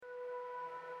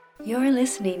You're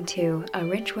listening to a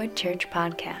Richwood Church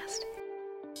podcast.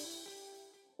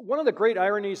 One of the great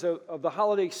ironies of the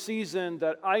holiday season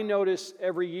that I notice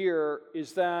every year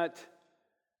is that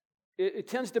it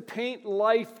tends to paint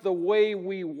life the way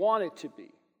we want it to be,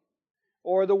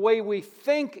 or the way we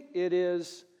think it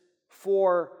is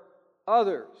for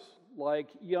others, like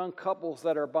young couples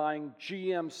that are buying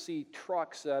GMC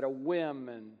trucks at a whim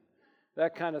and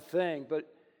that kind of thing. But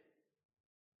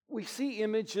we see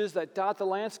images that dot the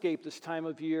landscape this time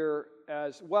of year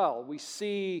as well. We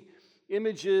see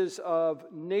images of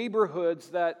neighborhoods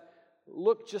that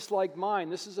look just like mine.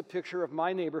 This is a picture of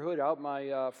my neighborhood out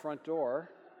my front door.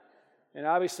 And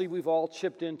obviously we've all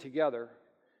chipped in together.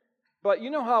 But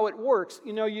you know how it works.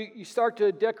 You know, you start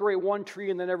to decorate one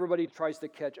tree and then everybody tries to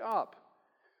catch up.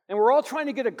 And we're all trying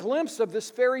to get a glimpse of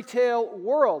this fairy tale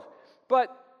world. But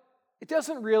it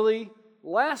doesn't really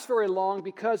last very long,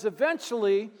 because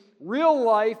eventually real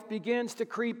life begins to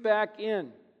creep back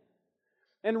in.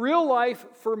 And real life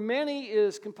for many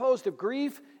is composed of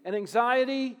grief and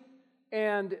anxiety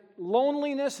and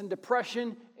loneliness and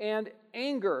depression and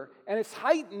anger. And it's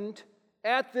heightened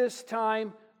at this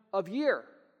time of year,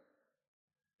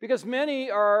 because many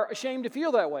are ashamed to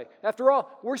feel that way. After all,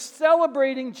 we're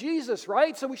celebrating Jesus,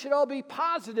 right? So we should all be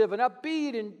positive and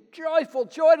upbeat and joyful,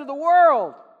 joy to the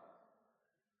world.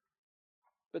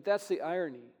 But that's the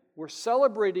irony. We're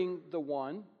celebrating the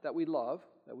one that we love,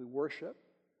 that we worship,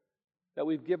 that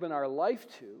we've given our life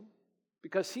to,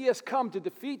 because he has come to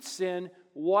defeat sin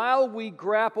while we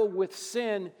grapple with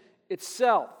sin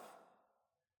itself.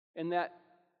 And that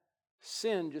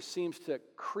sin just seems to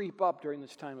creep up during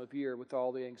this time of year with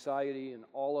all the anxiety and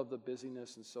all of the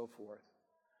busyness and so forth.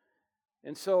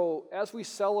 And so as we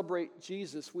celebrate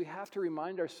Jesus, we have to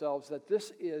remind ourselves that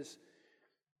this is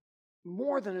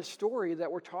more than a story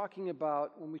that we're talking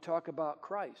about when we talk about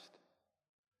Christ.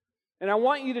 And I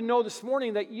want you to know this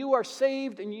morning that you are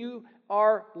saved and you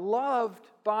are loved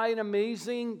by an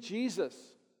amazing Jesus.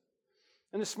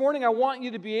 And this morning I want you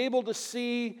to be able to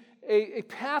see a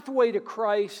pathway to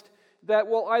Christ that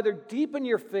will either deepen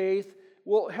your faith,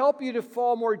 will help you to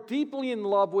fall more deeply in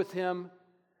love with him,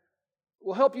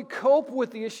 will help you cope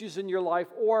with the issues in your life,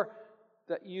 or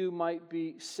that you might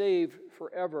be saved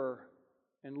forever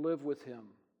and live with him,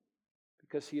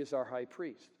 because he is our high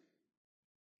priest.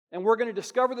 And we're going to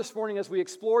discover this morning, as we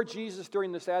explore Jesus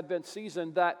during this Advent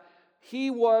season, that he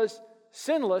was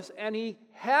sinless, and he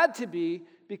had to be,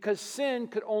 because sin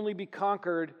could only be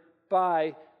conquered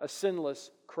by a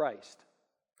sinless Christ.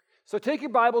 So take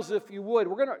your Bibles, if you would.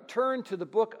 We're going to turn to the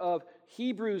book of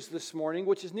Hebrews this morning,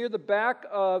 which is near the back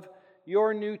of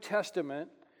your New Testament.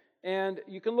 And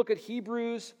you can look at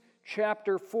Hebrews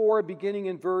chapter 4, beginning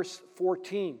in verse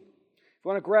 14. If you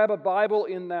want to grab a Bible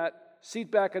in that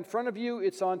seat back in front of you,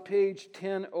 it's on page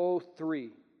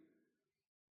 1003.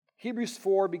 Hebrews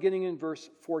 4, beginning in verse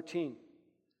 14.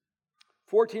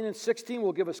 14 and 16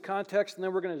 will give us context, and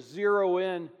then we're going to zero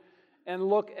in and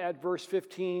look at verse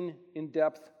 15 in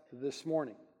depth this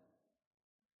morning.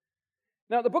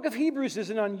 Now, the book of Hebrews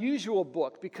is an unusual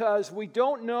book because we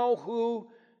don't know who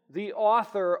the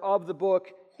author of the book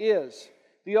is.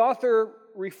 The author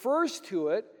refers to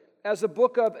it as a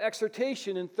book of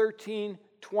exhortation in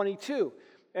 13:22.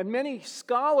 And many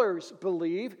scholars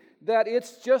believe that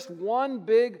it's just one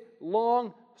big,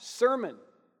 long sermon.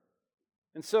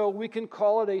 And so we can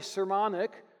call it a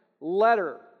sermonic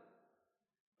letter.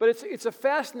 But it's a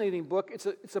fascinating book.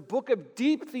 It's a book of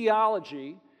deep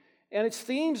theology. And its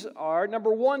themes are,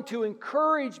 number one, to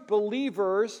encourage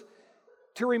believers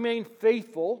to remain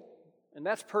faithful. And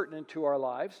that's pertinent to our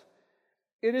lives.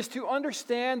 It is to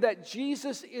understand that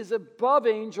Jesus is above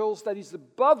angels, that he's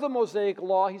above the Mosaic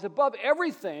law, he's above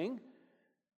everything,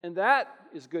 and that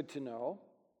is good to know.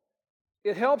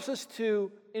 It helps us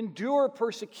to endure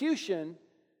persecution,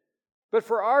 but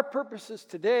for our purposes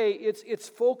today, it's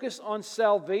focus on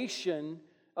salvation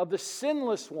of the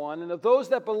sinless one and of those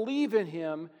that believe in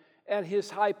him and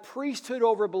his high priesthood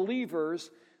over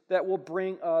believers that will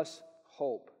bring us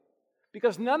hope.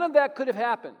 Because none of that could have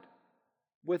happened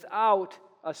without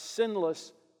a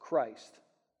sinless Christ.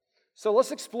 So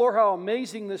let's explore how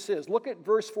amazing this is. Look at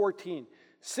verse 14.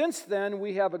 Since then,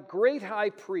 we have a great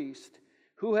high priest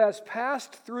who has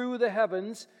passed through the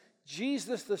heavens,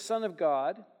 Jesus, the Son of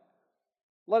God.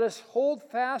 Let us hold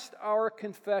fast our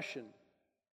confession.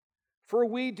 For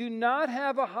we do not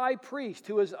have a high priest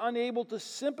who is unable to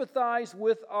sympathize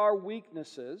with our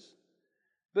weaknesses,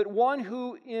 but one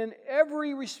who in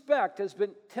every respect has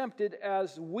been tempted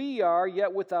as we are,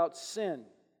 yet without sin.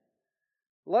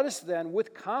 Let us then,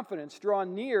 with confidence, draw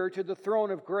near to the throne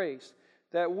of grace,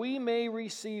 that we may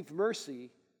receive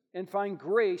mercy and find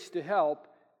grace to help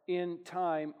in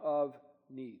time of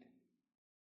need.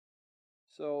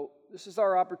 So this is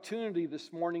our opportunity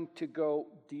this morning to go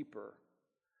deeper.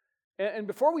 And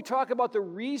before we talk about the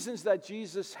reasons that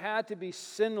Jesus had to be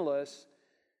sinless,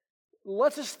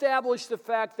 let's establish the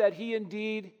fact that he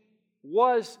indeed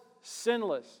was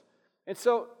sinless. And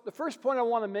so the first point I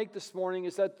want to make this morning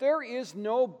is that there is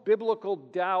no biblical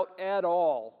doubt at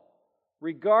all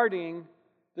regarding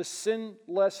the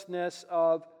sinlessness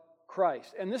of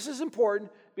Christ. And this is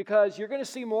important because you're going to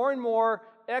see more and more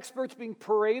experts being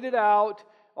paraded out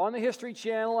on the History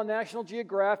Channel, on National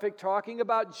Geographic, talking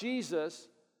about Jesus.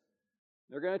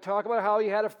 They're going to talk about how he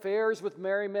had affairs with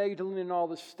Mary Magdalene and all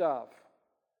this stuff.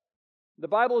 The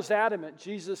Bible is adamant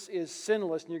Jesus is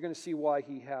sinless, and you're going to see why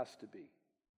he has to be.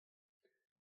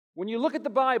 When you look at the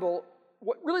Bible,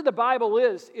 what really the Bible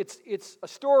is, it's a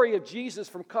story of Jesus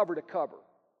from cover to cover.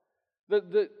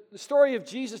 The story of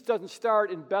Jesus doesn't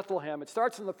start in Bethlehem. It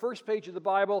starts on the first page of the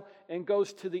Bible and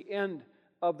goes to the end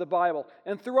of the Bible.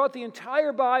 And throughout the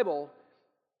entire Bible,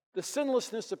 the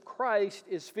sinlessness of Christ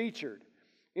is featured.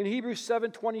 In Hebrews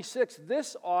 7:26,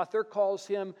 this author calls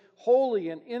him holy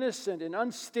and innocent and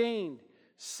unstained,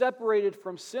 separated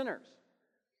from sinners.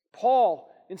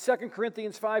 Paul, in 2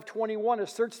 Corinthians 5:21,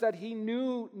 asserts that he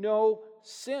knew no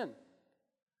sin.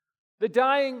 The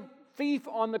dying thief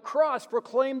on the cross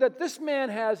proclaimed that this man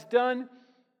has done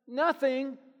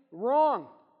nothing wrong.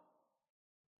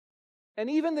 And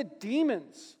even the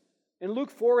demons in Luke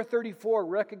 4:34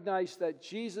 recognize that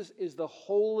Jesus is the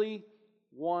Holy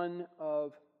One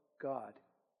of God.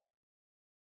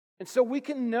 And so we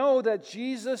can know that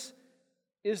Jesus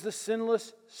is the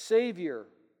sinless Savior,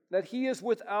 that he is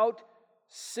without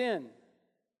sin.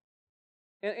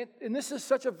 And this is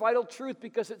such a vital truth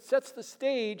because it sets the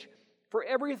stage for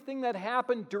everything that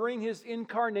happened during his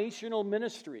incarnational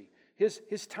ministry,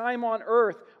 his time on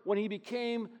earth when he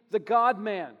became the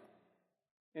God-man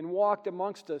and walked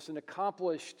amongst us and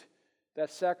accomplished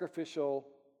that sacrificial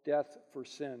death for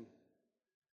sin.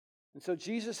 And so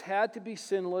Jesus had to be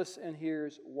sinless, and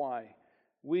here's why.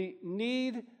 We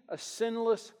need a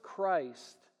sinless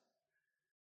Christ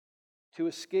to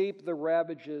escape the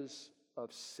ravages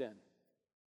of sin.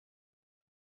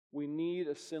 We need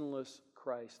a sinless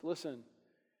Christ. Listen,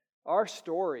 our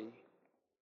story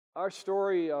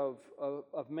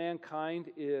of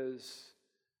mankind is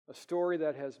a story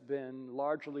that has been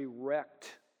largely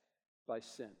wrecked by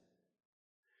sin.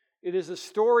 It is a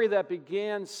story that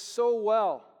began so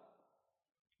well,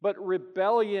 but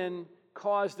rebellion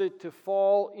caused it to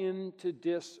fall into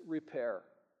disrepair.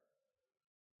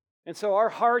 And so our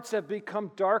hearts have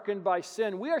become darkened by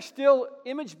sin. We are still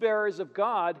image bearers of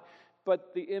God,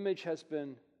 but the image has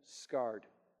been scarred.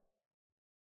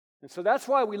 And so that's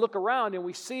why we look around and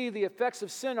we see the effects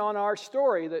of sin on our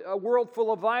story, a world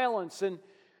full of violence and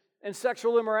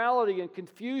sexual immorality and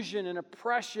confusion and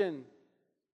oppression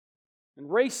and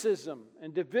racism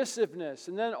and divisiveness,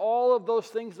 and then all of those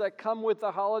things that come with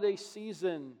the holiday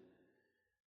season,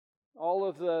 all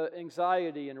of the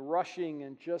anxiety and rushing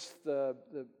and just the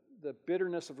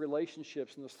bitterness of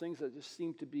relationships and those things that just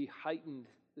seem to be heightened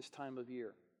this time of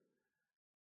year.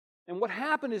 And what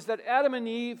happened is that Adam and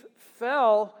Eve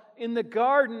fell in the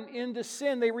garden into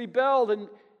sin. They rebelled,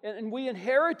 and we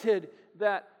inherited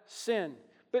that sin.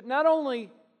 But not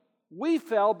only we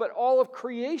fell, but all of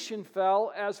creation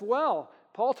fell as well.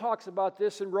 Paul talks about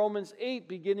this in Romans 8,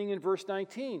 beginning in verse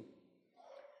 19.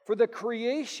 For the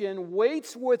creation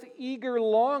waits with eager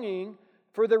longing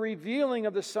for the revealing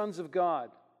of the sons of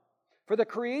God. For the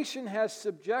creation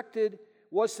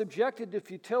was subjected to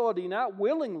futility, not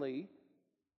willingly,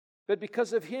 but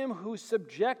because of him who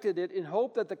subjected it, in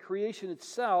hope that the creation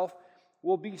itself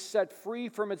will be set free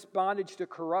from its bondage to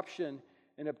corruption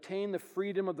and obtain the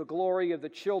freedom of the glory of the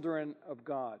children of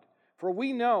God. For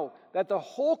we know that the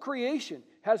whole creation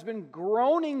has been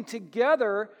groaning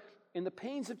together in the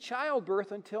pains of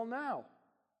childbirth until now.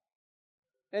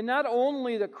 And not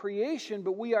only the creation,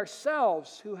 but we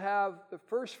ourselves who have the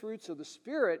first fruits of the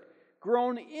Spirit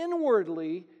groan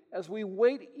inwardly as we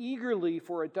wait eagerly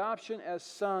for adoption as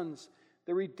sons,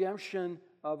 the redemption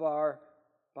of our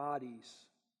bodies.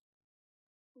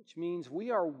 Which means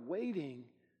we are waiting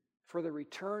for the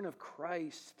return of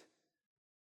Christ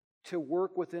to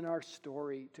work within our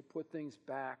story, to put things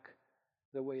back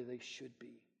the way they should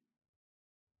be.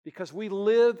 Because we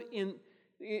live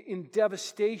in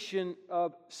devastation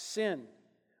of sin.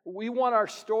 We want our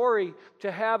story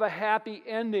to have a happy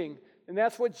ending, and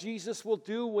that's what Jesus will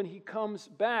do when he comes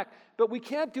back. But we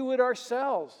can't do it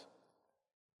ourselves.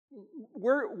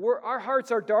 Our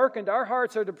hearts are darkened, our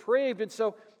hearts are depraved, and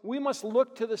so we must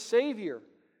look to the Savior.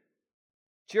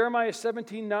 Jeremiah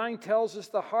 17:9 tells us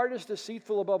the heart is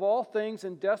deceitful above all things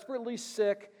and desperately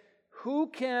sick. Who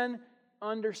can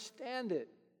understand it?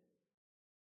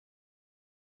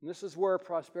 And this is where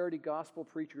prosperity gospel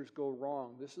preachers go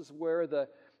wrong. This is where the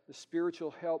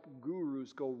spiritual help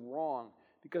gurus go wrong,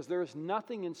 because there is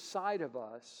nothing inside of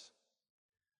us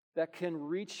that can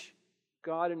reach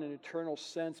God in an eternal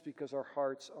sense because our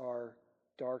hearts are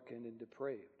darkened and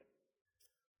depraved.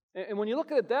 And when you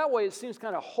look at it that way, it seems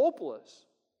kind of hopeless.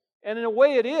 And in a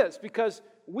way it is, because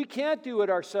we can't do it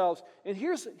ourselves. And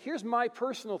here's my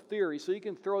personal theory, so you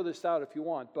can throw this out if you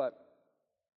want, but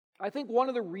I think one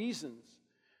of the reasons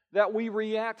that we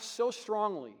react so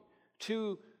strongly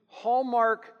to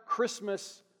Hallmark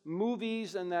Christmas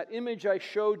movies and that image I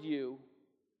showed you,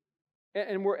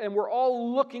 and we're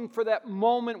all looking for that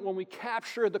moment when we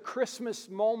capture the Christmas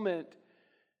moment,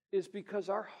 is because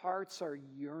our hearts are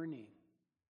yearning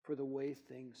for the way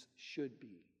things should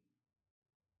be.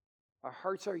 Our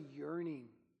hearts are yearning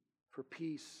for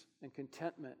peace and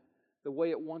contentment the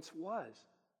way it once was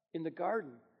in the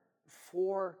garden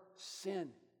before sin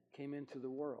came into the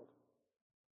world.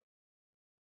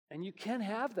 And you can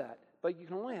have that, but you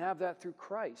can only have that through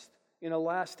Christ in a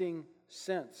lasting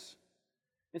sense.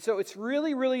 And so it's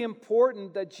really, really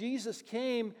important that Jesus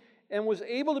came and was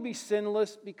able to be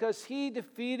sinless because he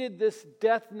defeated this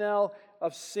death knell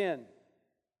of sin.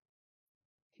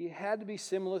 He had to be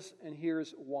sinless, and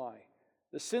here's why.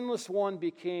 The sinless one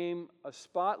became a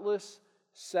spotless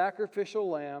sacrificial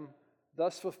lamb,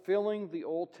 thus fulfilling the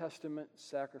Old Testament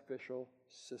sacrificial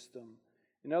system.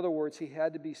 In other words, he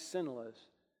had to be sinless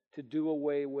to do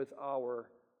away with our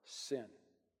sin.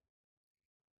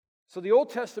 So the Old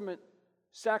Testament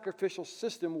sacrificial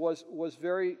system was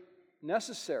very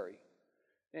necessary.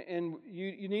 And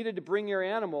you needed to bring your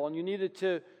animal, and you needed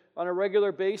to, on a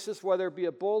regular basis, whether it be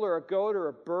a bull or a goat or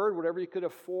a bird, whatever you could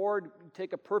afford,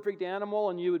 take a perfect animal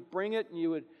and you would bring it and you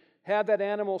would have that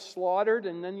animal slaughtered,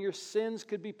 and then your sins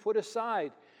could be put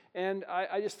aside. And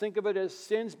I just think of it as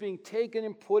sins being taken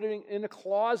and put in a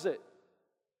closet.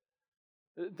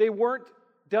 They weren't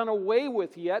done away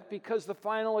with yet because the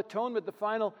final atonement, the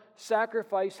final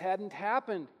sacrifice hadn't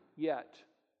happened yet.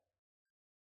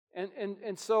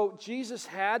 And so Jesus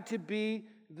had to be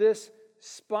this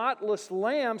spotless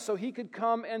lamb so he could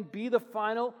come and be the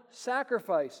final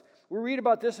sacrifice. We read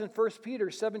about this in 1 Peter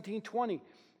 17:20.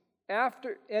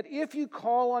 And if you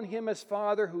call on him as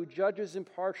Father who judges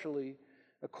impartially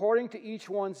according to each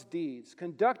one's deeds,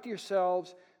 conduct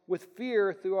yourselves with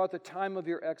fear throughout the time of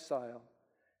your exile,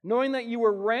 knowing that you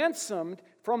were ransomed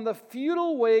from the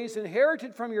futile ways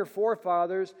inherited from your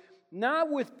forefathers, not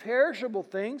with perishable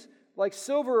things like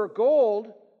silver or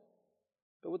gold,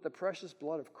 but with the precious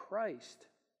blood of Christ,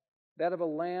 that of a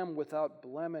lamb without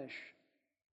blemish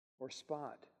or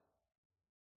spot.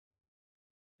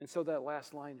 And so that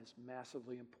last line is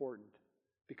massively important,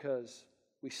 because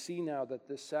we see now that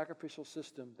this sacrificial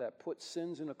system that put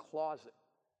sins in a closet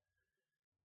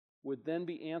would then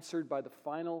be answered by the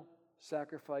final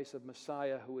sacrifice of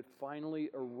Messiah, who would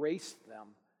finally erase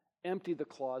them, empty the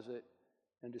closet,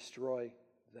 and destroy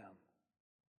them.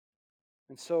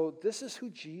 And so this is who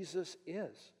Jesus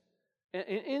is. And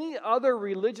any other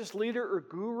religious leader or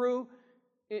guru,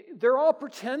 they're all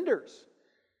pretenders.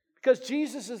 Because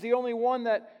Jesus is the only one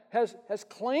that has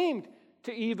claimed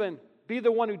to even be the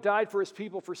one who died for his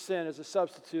people for sin as a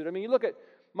substitute. I mean, you look at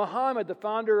Muhammad, the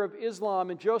founder of Islam,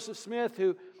 and Joseph Smith,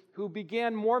 who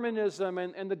began Mormonism,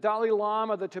 and the Dalai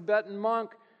Lama, the Tibetan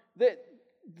monk. They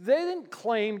didn't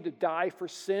claim to die for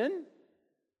sin.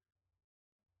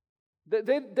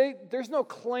 There's no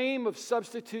claim of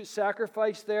substitute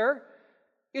sacrifice there.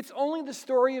 It's only the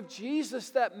story of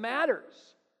Jesus that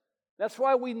matters. That's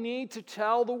why we need to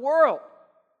tell the world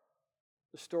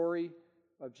the story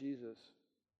of Jesus.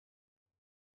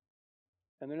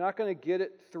 And they're not going to get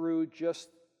it through just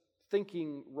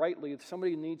thinking rightly.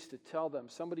 Somebody needs to tell them.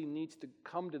 Somebody needs to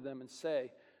come to them and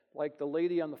say, like the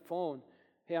lady on the phone,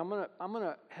 hey, I'm going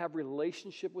to have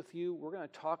relationship with you. We're going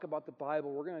to talk about the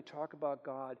Bible. We're going to talk about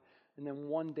God. And then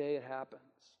one day it happens,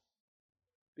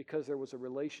 because there was a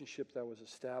relationship that was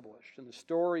established and the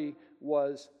story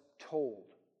was told.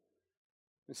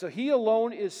 And so he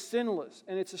alone is sinless.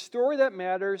 And it's a story that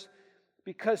matters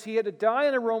because he had to die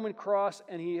on a Roman cross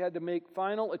and he had to make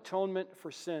final atonement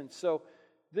for sin. So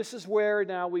this is where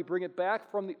now we bring it back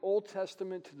from the Old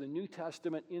Testament to the New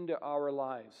Testament into our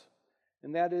lives.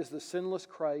 And that is the sinless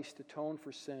Christ atoned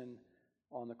for sin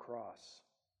on the cross.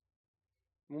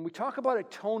 When we talk about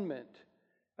atonement,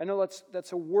 I know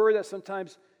that's a word that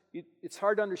sometimes it's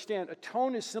hard to understand.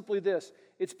 Atone is simply this.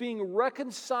 It's being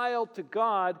reconciled to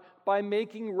God by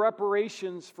making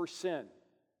reparations for sin.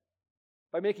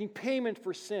 by making payment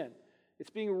for sin. It's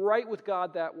being right with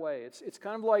God that way. It's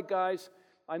kind of like, guys,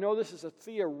 I know this is a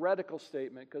theoretical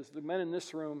statement because the men in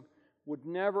this room would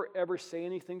never, ever say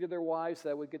anything to their wives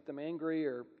that would get them angry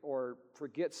or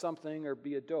forget something or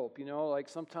be a dope. You know, like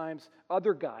sometimes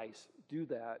other guys do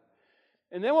that.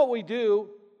 And then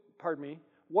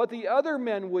what the other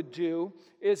men would do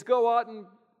is go out and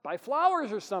buy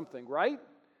flowers or something, right?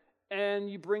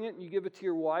 And you bring it and you give it to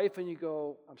your wife and you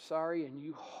go, I'm sorry, and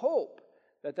you hope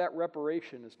that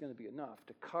reparation is going to be enough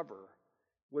to cover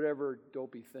whatever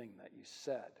dopey thing that you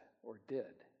said or did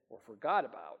or forgot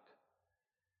about.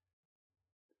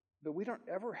 But we don't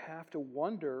ever have to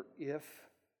wonder if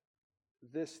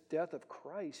this death of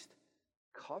Christ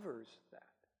covers that.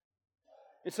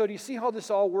 And so do you see how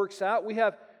this all works out? We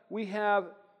have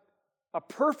a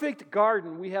perfect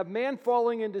garden. We have man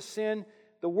falling into sin.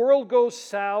 The world goes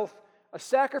south. A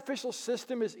sacrificial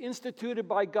system is instituted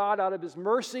by God out of His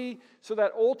mercy so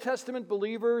that Old Testament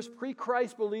believers,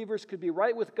 pre-Christ believers, could be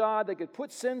right with God. They could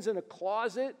put sins in a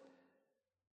closet,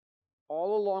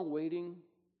 all along waiting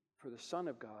for the Son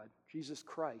of God, Jesus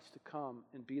Christ, to come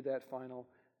and be that final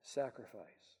sacrifice.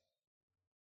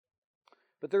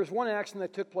 But there's one action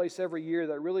that took place every year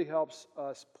that really helps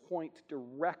us point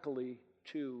directly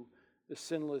to the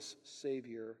sinless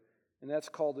Savior, and that's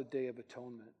called the Day of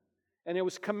Atonement. And it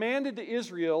was commanded to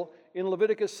Israel in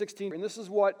Leviticus 16, and this is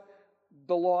what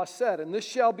the law said, and this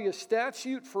shall be a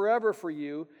statute forever for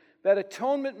you, that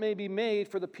atonement may be made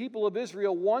for the people of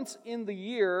Israel once in the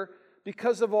year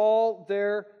because of all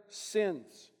their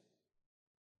sins.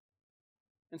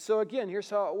 And so again, here's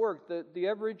how it worked. The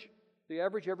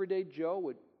average everyday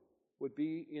Joe would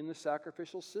be in the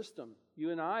sacrificial system. You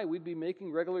and I, we'd be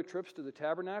making regular trips to the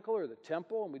tabernacle or the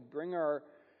temple, and we'd bring our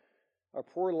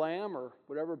poor lamb or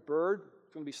whatever bird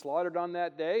was going to be slaughtered on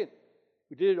that day.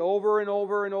 We did it over and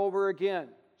over and over again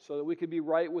so that we could be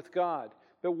right with God.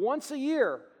 But once a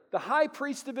year, the high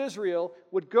priest of Israel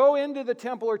would go into the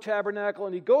temple or tabernacle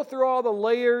and he'd go through all the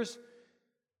layers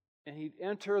and he'd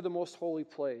enter the most holy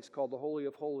place called the Holy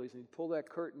of Holies, and he'd pull that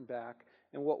curtain back,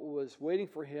 and what was waiting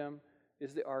for him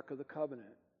is the Ark of the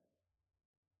Covenant.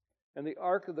 And the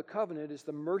Ark of the Covenant is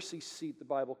the mercy seat, the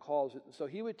Bible calls it. And so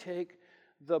he would take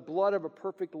the blood of a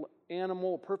perfect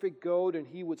animal, a perfect goat, and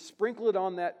he would sprinkle it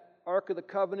on that Ark of the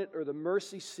Covenant or the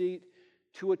mercy seat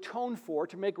to atone for,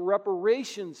 to make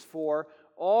reparations for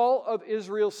all of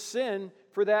Israel's sin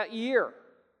for that year.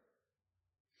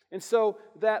 And so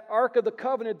that Ark of the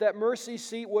Covenant, that mercy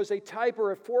seat, was a type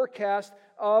or a forecast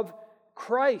of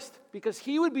Christ, because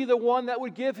He would be the one that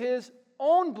would give His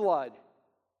own blood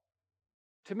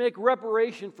to make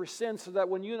reparation for sin so that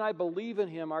when you and I believe in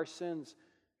Him, our sins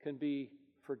can be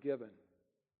forgiven.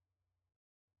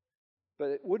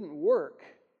 But it wouldn't work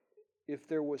if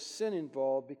there was sin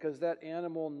involved, because that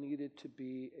animal needed to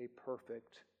be a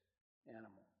perfect animal.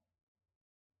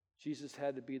 Jesus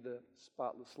had to be the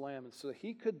spotless lamb, and so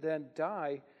He could then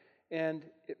die, and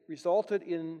it resulted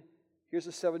in, here's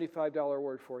a $75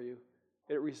 word for you,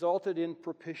 it resulted in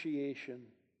propitiation.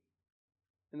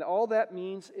 And all that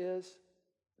means is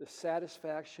the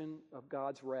satisfaction of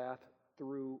God's wrath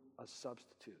through a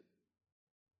substitute.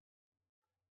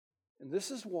 And this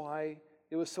is why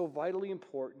it was so vitally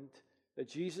important that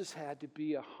Jesus had to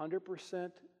be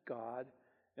 100% God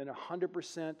and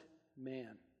 100%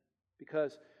 man,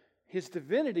 because His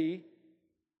divinity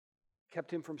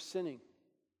kept Him from sinning.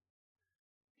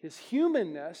 His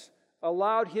humanness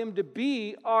allowed Him to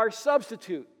be our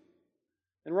substitute.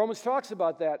 And Romans talks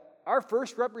about that. Our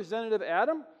first representative,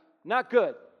 Adam, not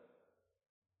good.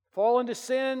 Fall into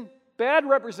sin, bad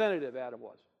representative Adam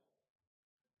was.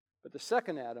 But the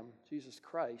second Adam, Jesus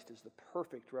Christ, is the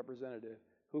perfect representative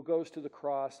who goes to the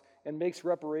cross and makes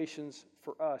reparations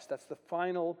for us. That's the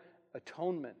final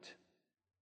atonement.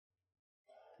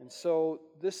 And so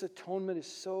this atonement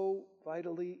is so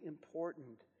vitally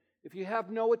important. If you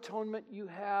have no atonement, you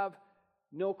have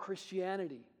no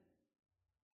Christianity.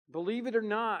 Believe it or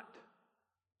not,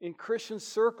 in Christian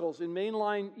circles, in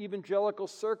mainline evangelical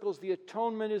circles, the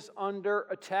atonement is under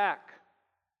attack.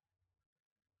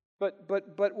 But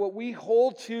what we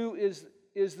hold to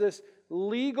is this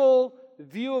legal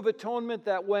view of atonement,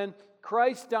 that when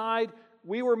Christ died,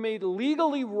 we were made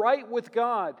legally right with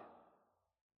God.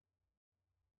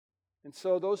 And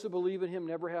so those who believe in Him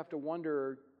never have to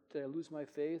wonder, did I lose my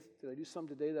faith? Did I do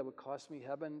something today that would cost me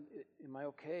heaven? Am I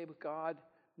okay with God?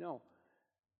 No.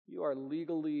 You are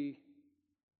legally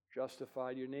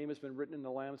justified. Your name has been written in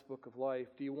the Lamb's Book of Life.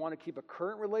 Do you want to keep a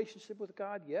current relationship with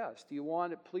God? Yes. Do you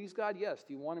want to please God? Yes.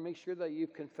 Do you want to make sure that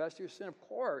you've confessed your sin? Of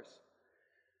course.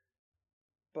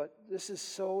 But this is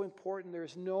so important.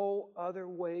 There's no other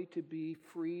way to be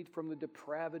freed from the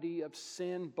depravity of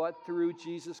sin but through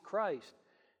Jesus Christ.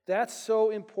 That's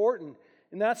so important.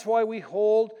 And that's why we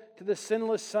hold to the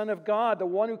sinless Son of God, the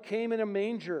one who came in a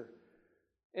manger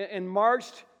and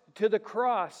marched to the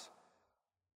cross.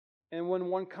 And when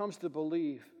one comes to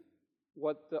believe,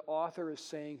 what the author is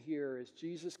saying here is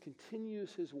Jesus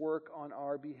continues his work on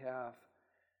our behalf.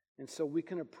 And so we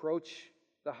can approach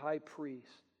the high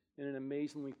priest in an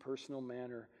amazingly personal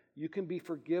manner. You can be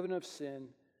forgiven of sin,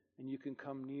 and you can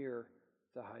come near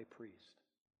the high priest.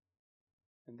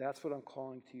 And that's what I'm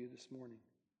calling to you this morning.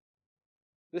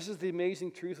 This is the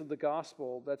amazing truth of the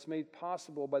gospel that's made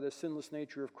possible by the sinless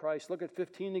nature of Christ. Look at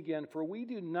 15 again. For we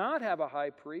do not have a high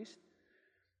priest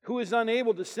who is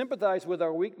unable to sympathize with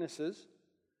our weaknesses,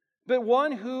 but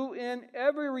one who in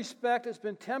every respect has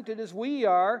been tempted as we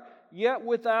are, yet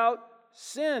without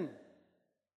sin.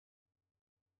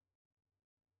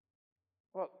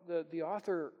 Well, the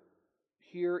author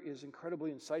here is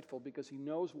incredibly insightful because he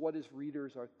knows what his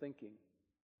readers are thinking.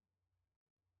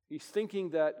 He's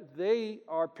thinking that they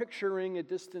are picturing a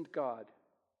distant God,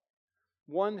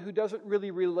 one who doesn't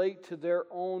really relate to their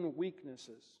own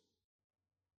weaknesses,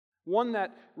 one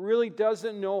that really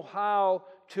doesn't know how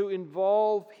to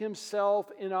involve himself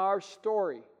in our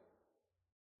story.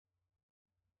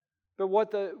 But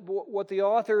what the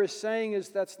author is saying is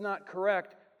that's not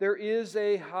correct. There is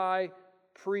a high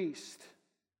priest,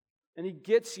 and he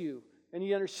gets you, and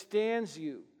he understands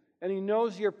you, and he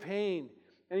knows your pain,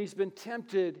 and he's been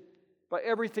tempted by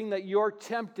everything that you're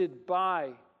tempted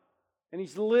by. And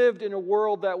he's lived in a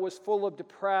world that was full of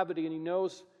depravity, and he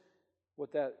knows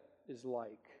what that is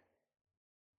like.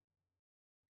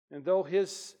 And though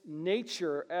his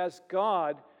nature as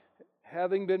God,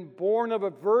 having been born of a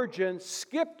virgin,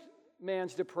 skipped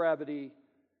man's depravity,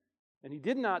 and he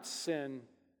did not sin,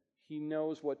 he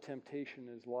knows what temptation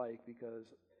is like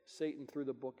because Satan threw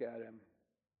the book at him.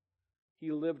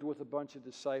 He lived with a bunch of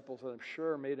disciples that I'm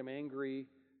sure made him angry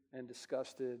and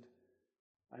disgusted.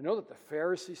 I know that the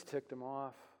Pharisees ticked him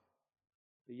off,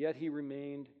 but yet he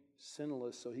remained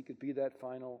sinless so he could be that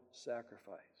final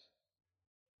sacrifice.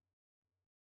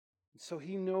 And so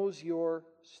he knows your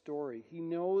story. He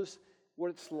knows what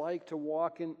it's like to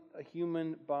walk in a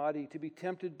human body, to be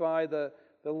tempted by the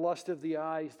lust of the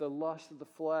eyes, the lust of the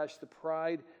flesh, the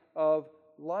pride of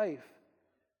life.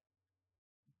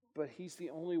 But he's the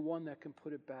only one that can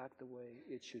put it back the way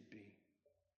it should be.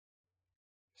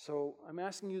 So I'm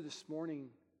asking you this morning,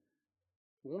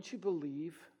 won't you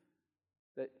believe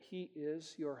that he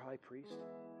is your high priest?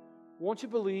 Won't you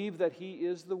believe that he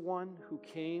is the one who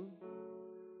came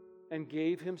and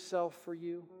gave himself for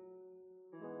you?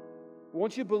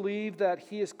 Won't you believe that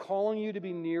he is calling you to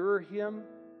be nearer him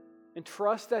and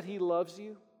trust that he loves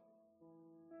you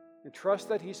and trust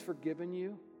that he's forgiven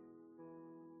you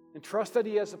and trust that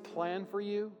he has a plan for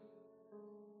you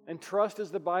and trust,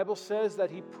 as the Bible says, that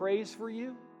he prays for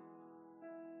you?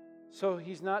 So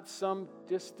he's not some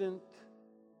distant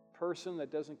person that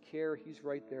doesn't care. He's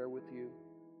right there with you.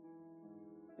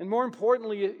 And more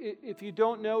importantly, if you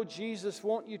don't know Jesus,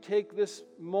 won't you take this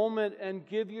moment and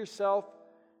give yourself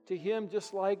to him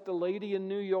just like the lady in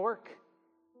New York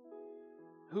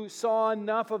who saw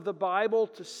enough of the Bible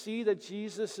to see that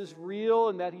Jesus is real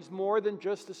and that he's more than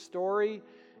just a story,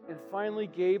 and finally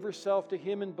gave herself to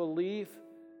him in belief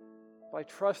by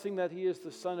trusting that he is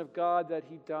the Son of God, that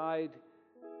he died,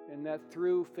 and that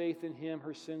through faith in him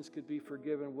her sins could be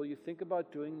forgiven. Will you think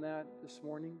about doing that this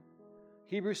morning?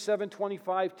 Hebrews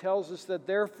 7:25 tells us that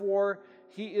therefore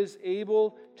he is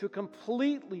able to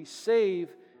completely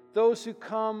save those who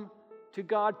come to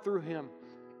God through him.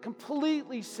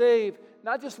 Completely save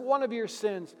not just one of your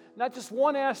sins, not just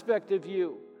one aspect of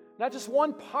you, not just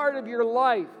one part of your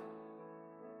life.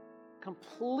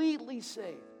 Completely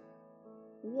save.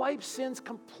 Wipe sins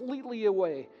completely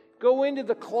away. Go into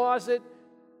the closet,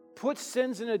 put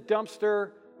sins in a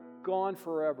dumpster, gone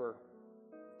forever.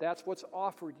 That's what's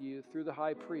offered you through the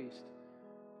high priest,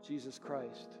 Jesus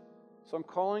Christ. So I'm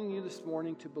calling you this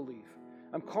morning to believe.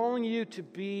 I'm calling you to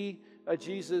be a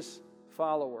Jesus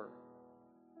follower.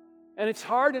 And it's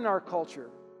hard in our culture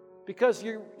because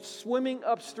you're swimming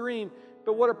upstream,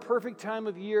 but what a perfect time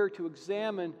of year to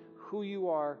examine who you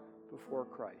are before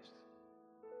Christ.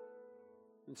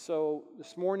 And so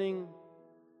this morning,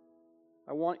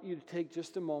 I want you to take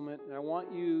just a moment, and I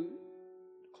want you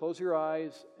to close your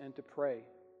eyes and to pray.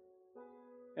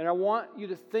 And I want you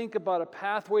to think about a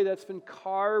pathway that's been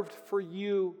carved for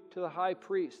you to the high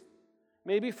priest.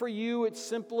 Maybe for you it's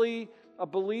simply a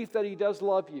belief that he does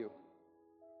love you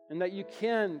and that you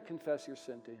can confess your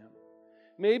sin to him.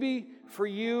 Maybe for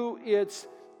you it's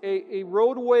a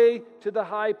roadway to the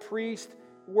high priest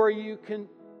where you can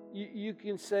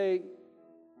say,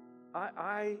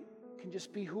 I can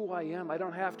just be who I am. I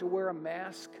don't have to wear a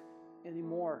mask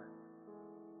anymore.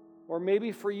 Or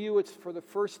maybe for you, it's for the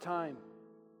first time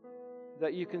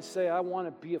that you can say, I want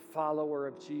to be a follower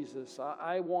of Jesus.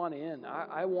 I want in.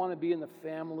 I want to be in the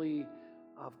family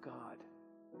of God.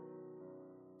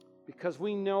 Because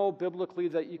we know biblically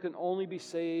that you can only be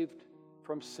saved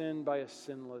from sin by a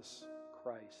sinless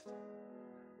Christ.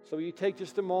 So you take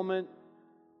just a moment,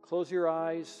 close your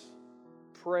eyes,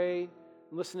 pray.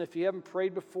 And listen, if you haven't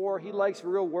prayed before, He likes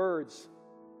real words.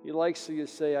 He likes you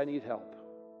to say, I need help.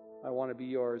 I want to be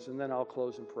yours. And then I'll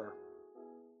close in prayer.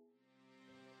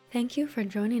 Thank you for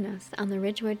joining us on the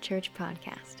Ridgewood Church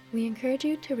podcast. We encourage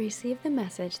you to receive the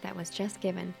message that was just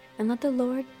given and let the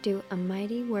Lord do a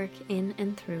mighty work in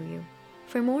and through you.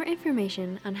 For more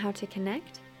information on how to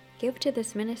connect, give to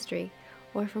this ministry,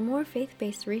 or for more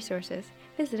faith-based resources,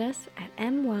 visit us at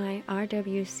myrwc.org.